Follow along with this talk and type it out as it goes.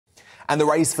And the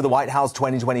race for the White House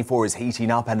 2024 is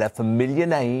heating up, and a familiar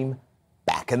name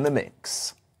back in the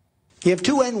mix. You have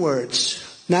two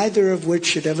N-words, neither of which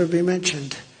should ever be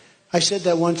mentioned. I said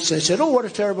that once. They said, oh, what a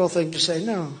terrible thing to say.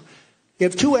 No. You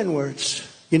have two N-words.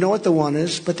 You know what the one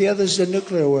is, but the other is the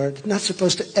nuclear word. Not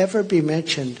supposed to ever be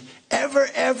mentioned. Ever,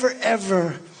 ever,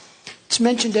 ever. It's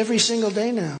mentioned every single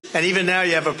day now. And even now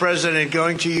you have a president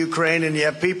going to Ukraine, and you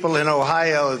have people in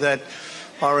Ohio that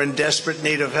are in desperate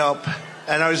need of help.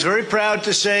 And I was very proud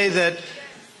to say that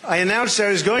I announced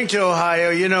I was going to Ohio.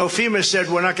 You know, FEMA said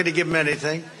we're not going to give them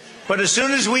anything. But as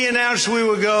soon as we announced we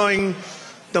were going,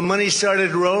 the money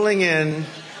started rolling in.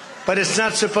 But it's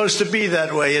not supposed to be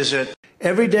that way, is it?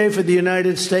 Every day for the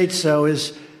United States, though,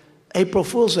 is April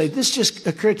Fool's Day. This just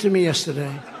occurred to me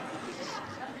yesterday.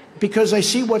 Because I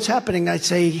see what's happening, I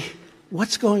say,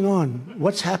 what's going on?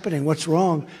 What's happening? What's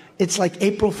wrong? It's like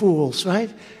April Fools,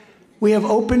 right? We have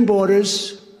open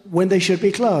borders when they should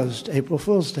be closed. April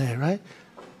Fool's Day, right?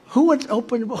 Who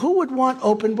would want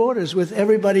open borders with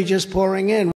everybody just pouring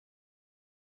in?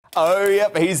 Oh,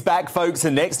 yep, he's back, folks.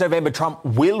 And next November, Trump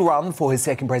will run for his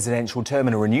second presidential term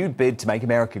in a renewed bid to make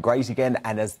America great again.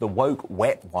 And as the woke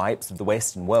wet wipes of the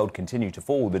Western world continue to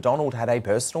fall, the Donald had a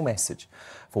personal message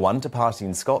for one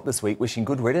departing Scott this week, wishing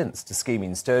good riddance to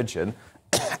scheming Sturgeon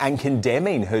and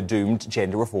condemning her doomed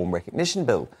gender reform recognition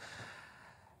bill.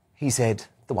 He said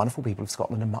the wonderful people of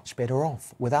Scotland are much better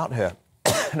off without her.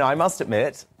 Now, I must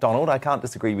admit, Donald, I can't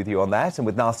disagree with you on that. And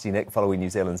with Nasty Nick following New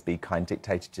Zealand's Be Kind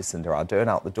dictator Jacinda Ardern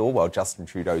out the door, while Justin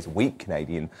Trudeau's weak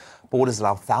Canadian borders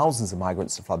allow thousands of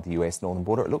migrants to flood the US northern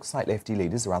border, it looks like lefty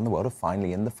leaders around the world are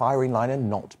finally in the firing line, and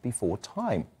not before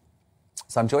time.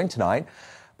 So I'm joined tonight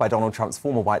by Donald Trump's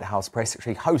former White House press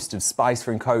secretary, host of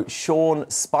Spicer & Co., Sean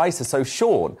Spicer. So,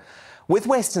 Sean, with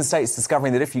Western states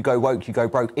discovering that if you go woke, you go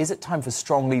broke, is it time for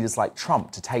strong leaders like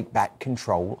Trump to take back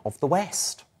control of the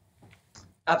West?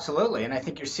 Absolutely. And I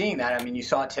think you're seeing that. I mean, you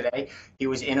saw it today. He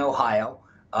was in Ohio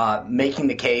making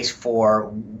the case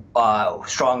for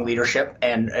strong leadership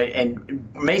and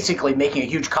basically making a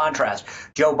huge contrast.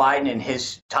 Joe Biden and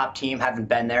his top team haven't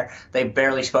been there. They've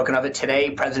barely spoken of it.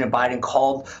 Today, President Biden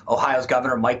called Ohio's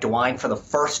Governor Mike DeWine for the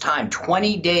first time,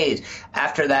 20 days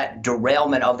after that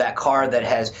derailment of that car that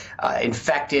has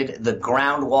infected the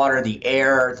groundwater, the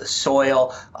air, the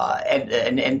soil,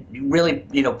 and really,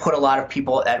 put a lot of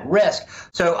people at risk.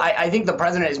 So I think the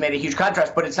president has made a huge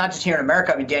contrast, but it's not just here in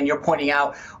America. I mean, Dan, you're pointing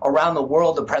out around the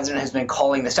world, the president has been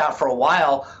calling this out for a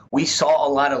while. We saw a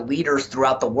lot of leaders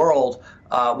throughout the world,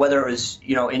 whether it was,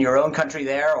 in your own country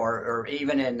there or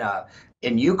even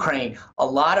in Ukraine. A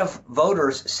lot of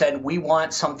voters said, we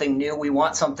want something new. We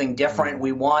want something different.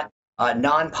 We want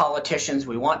non-politicians.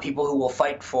 We want people who will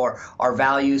fight for our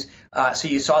values. So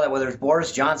you saw that whether it's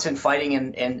Boris Johnson fighting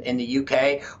in the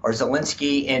UK or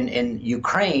Zelensky in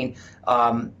Ukraine,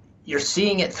 you're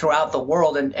seeing it throughout the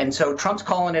world. And so Trump's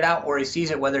calling it out where he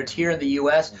sees it, whether it's here in the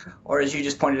U.S. or, as you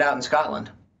just pointed out, in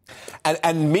Scotland.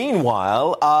 And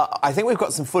meanwhile, I think we've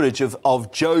got some footage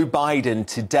of Joe Biden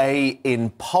today in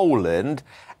Poland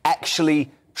actually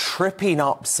tripping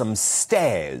up some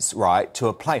stairs, right, to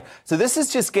a plane. So this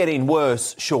is just getting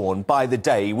worse, Sean, by the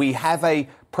day. We have a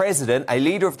president, a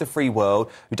leader of the free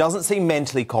world, who doesn't seem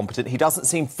mentally competent. He doesn't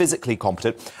seem physically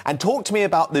competent. And talk to me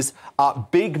about this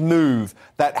big move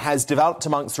that has developed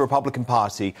amongst the Republican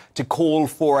Party to call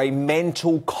for a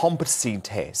mental competency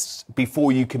test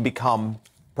before you can become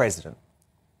president.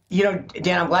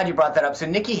 Dan, I'm glad you brought that up. So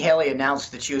Nikki Haley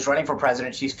announced that she was running for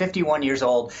president. She's 51 years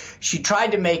old. She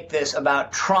tried to make this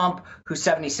about Trump, who's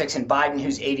 76, and Biden,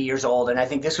 who's 80 years old. And I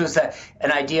think this was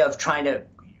an idea of trying to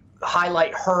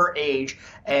highlight her age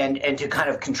and to kind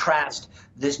of contrast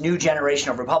this new generation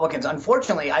of Republicans.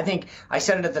 Unfortunately, I think I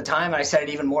said it at the time, and I said it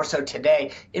even more so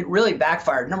today, it really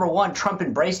backfired. Number one, Trump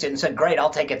embraced it and said, great, I'll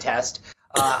take a test.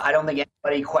 I don't think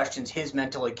anybody questions his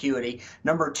mental acuity.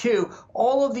 Number two,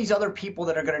 all of these other people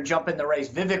that are going to jump in the race,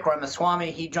 Vivek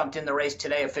Ramaswamy, he jumped in the race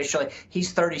today officially.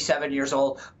 He's 37 years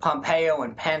old. Pompeo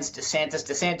and Pence,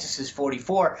 DeSantis is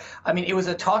 44. I mean, it was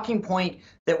a talking point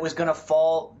that was going to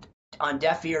fall on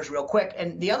deaf ears real quick.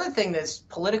 And the other thing that's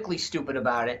politically stupid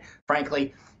about it,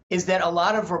 frankly, is that a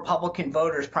lot of Republican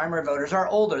voters, primary voters, are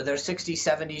older. They're 60s,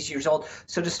 70s years old.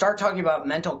 So to start talking about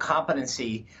mental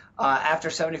competency after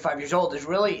 75 years old is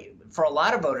really, for a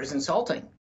lot of voters, insulting.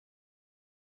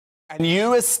 And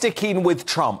you are sticking with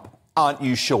Trump, aren't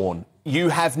you, Sean? You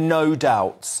have no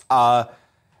doubts.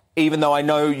 Even though I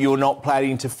know you're not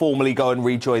planning to formally go and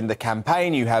rejoin the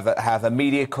campaign, you have a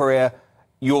media career,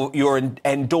 you're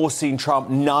endorsing Trump.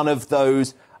 None of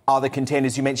those other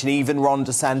contenders you mentioned, even Ron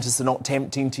DeSantis, are not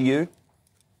tempting to you?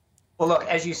 Well, look,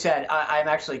 as you said, I'm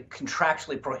actually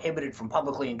contractually prohibited from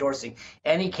publicly endorsing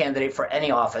any candidate for any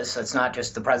office. It's not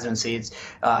just the presidency. It's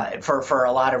for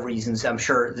a lot of reasons. I'm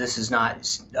sure this is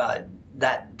not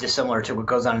that dissimilar to what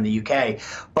goes on in the UK.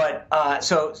 But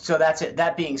so that's it.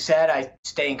 That being said, I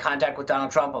stay in contact with Donald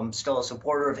Trump. I'm still a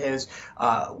supporter of his.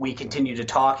 We continue to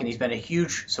talk, and he's been a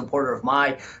huge supporter of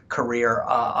my career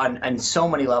on so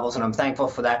many levels, and I'm thankful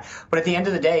for that. But at the end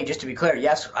of the day, just to be clear,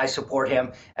 yes, I support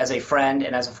him as a friend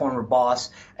and as a former boss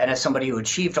and as somebody who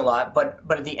achieved a lot. But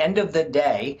at the end of the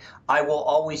day, I will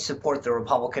always support the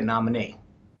Republican nominee.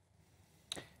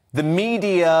 The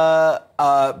media,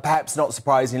 perhaps not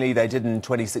surprisingly, they did in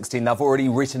 2016. They've already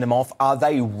written him off. Are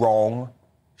they wrong,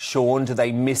 Sean? Do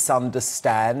they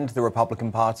misunderstand the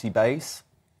Republican Party base?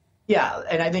 Yeah,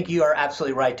 and I think you are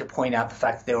absolutely right to point out the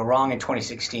fact that they were wrong in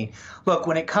 2016. Look,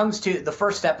 when it comes to the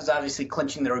first step is obviously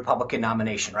clinching the Republican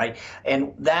nomination, right?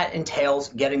 And that entails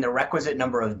getting the requisite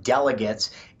number of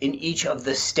delegates in each of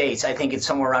the states. I think it's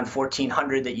somewhere around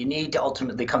 1,400 that you need to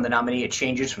ultimately become the nominee. It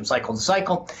changes from cycle to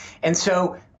cycle. And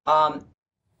so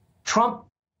Trump,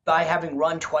 by having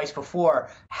run twice before,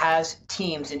 has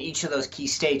teams in each of those key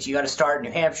states. You got to start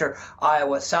in New Hampshire,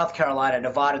 Iowa, South Carolina,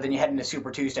 Nevada, then you head into Super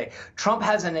Tuesday. Trump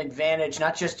has an advantage,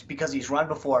 not just because he's run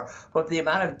before, but the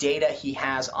amount of data he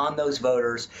has on those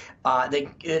voters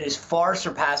it far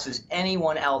surpasses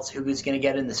anyone else who is going to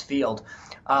get in this field.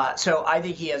 So I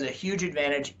think he has a huge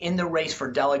advantage in the race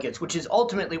for delegates, which is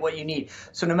ultimately what you need.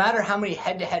 So no matter how many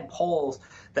head-to-head polls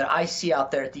that I see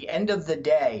out there, at the end of the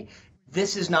day,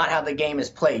 this is not how the game is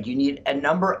played. You need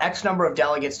X number of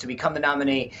delegates to become the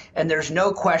nominee, and there's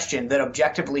no question that,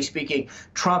 objectively speaking,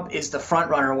 Trump is the front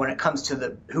runner when it comes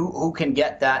to who can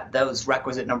get those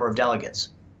requisite number of delegates.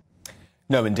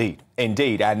 No, indeed,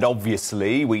 and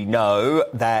obviously we know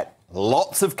that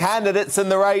lots of candidates in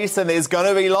the race, and there's going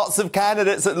to be lots of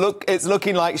candidates it's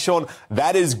looking like, Sean,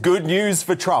 that is good news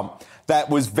for Trump. That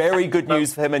was very good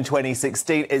news for him in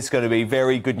 2016. It's going to be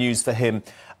very good news for him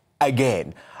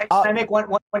again. Can I make one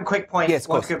quick point? Yes, of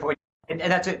course. Quick point. And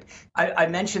that's it. I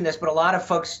mentioned this, but a lot of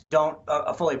folks don't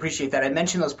fully appreciate that. I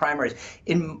mentioned those primaries.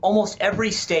 In almost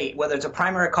every state, whether it's a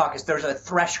primary or caucus, there's a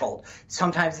threshold.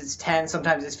 Sometimes it's 10,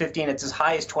 sometimes it's 15, it's as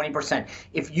high as 20%.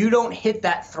 If you don't hit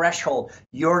that threshold,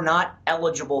 you're not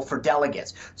eligible for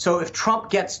delegates. So if Trump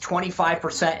gets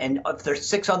 25% and if there's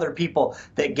 6 other people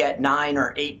that get 9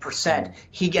 or 8%,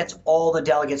 he gets all the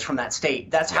delegates from that state.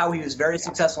 That's how he was very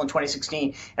successful in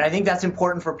 2016. And I think that's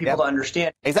important for people to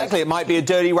understand. Exactly. It might be a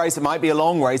dirty race. It might be a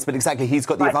long race, but exactly, he's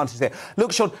got the advantage there.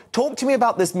 Look, Sean, talk to me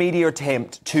about this media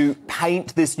attempt to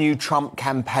paint this new Trump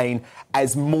campaign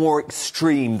as more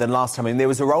extreme than last time. I mean, there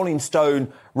was a Rolling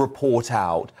Stone report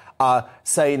out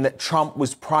saying that Trump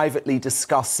was privately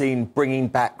discussing bringing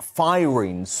back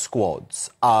firing squads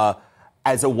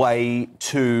as a way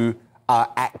to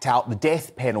act out the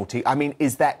death penalty. I mean,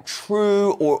 is that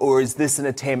true, or is this an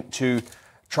attempt to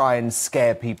try and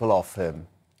scare people off him?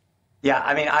 Yeah,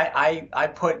 I mean, I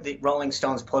put the Rolling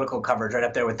Stones political coverage right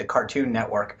up there with the Cartoon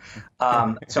Network.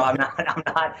 So I'm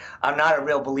not a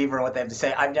real believer in what they have to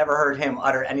say. I've never heard him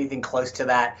utter anything close to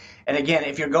that. And again,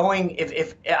 if you're going,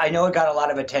 if I know it got a lot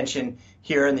of attention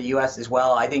here in the U.S. as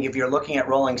well. I think if you're looking at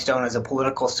Rolling Stone as a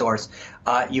political source,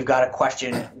 you've got to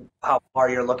question how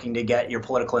far you're looking to get your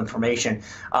political information.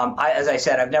 As I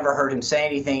said, I've never heard him say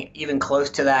anything even close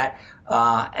to that,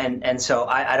 and so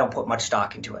I don't put much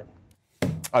stock into it.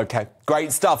 OK,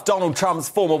 great stuff. Donald Trump's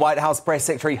former White House press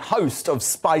secretary, host of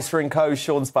Spicer & Co.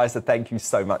 Sean Spicer, thank you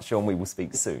so much, Sean. We will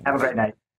speak soon. Have a great night.